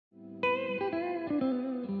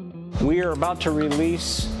We are about to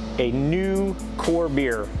release a new core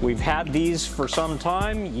beer. We've had these for some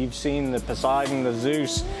time. You've seen the Poseidon, the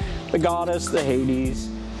Zeus, the Goddess, the Hades,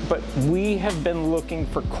 but we have been looking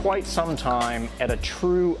for quite some time at a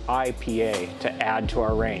true IPA to add to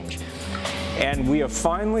our range. And we have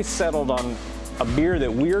finally settled on a beer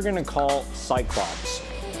that we are going to call Cyclops.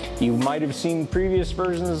 You might have seen previous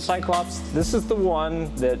versions of Cyclops. This is the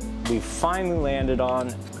one that we finally landed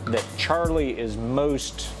on that Charlie is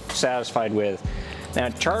most satisfied with. Now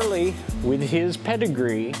Charlie, with his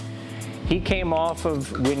pedigree, he came off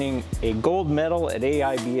of winning a gold medal at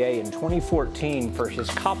AIBA in 2014 for his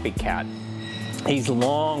copycat. He's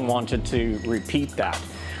long wanted to repeat that.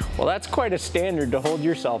 Well, that's quite a standard to hold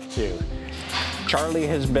yourself to. Charlie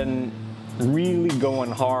has been really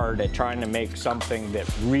going hard at trying to make something that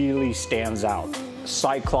really stands out.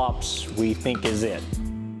 Cyclops, we think, is it.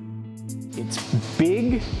 It's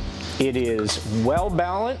big, it is well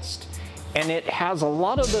balanced, and it has a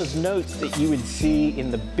lot of those notes that you would see in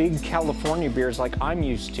the big California beers like I'm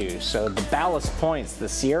used to. So the Ballast Points, the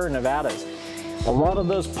Sierra Nevadas, a lot of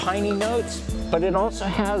those piney notes, but it also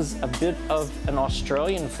has a bit of an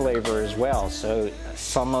Australian flavor as well. So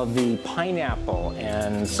some of the pineapple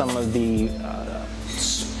and some of the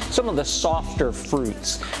softer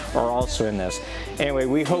fruits are also in this. Anyway,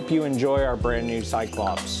 we hope you enjoy our brand new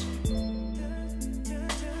Cyclops.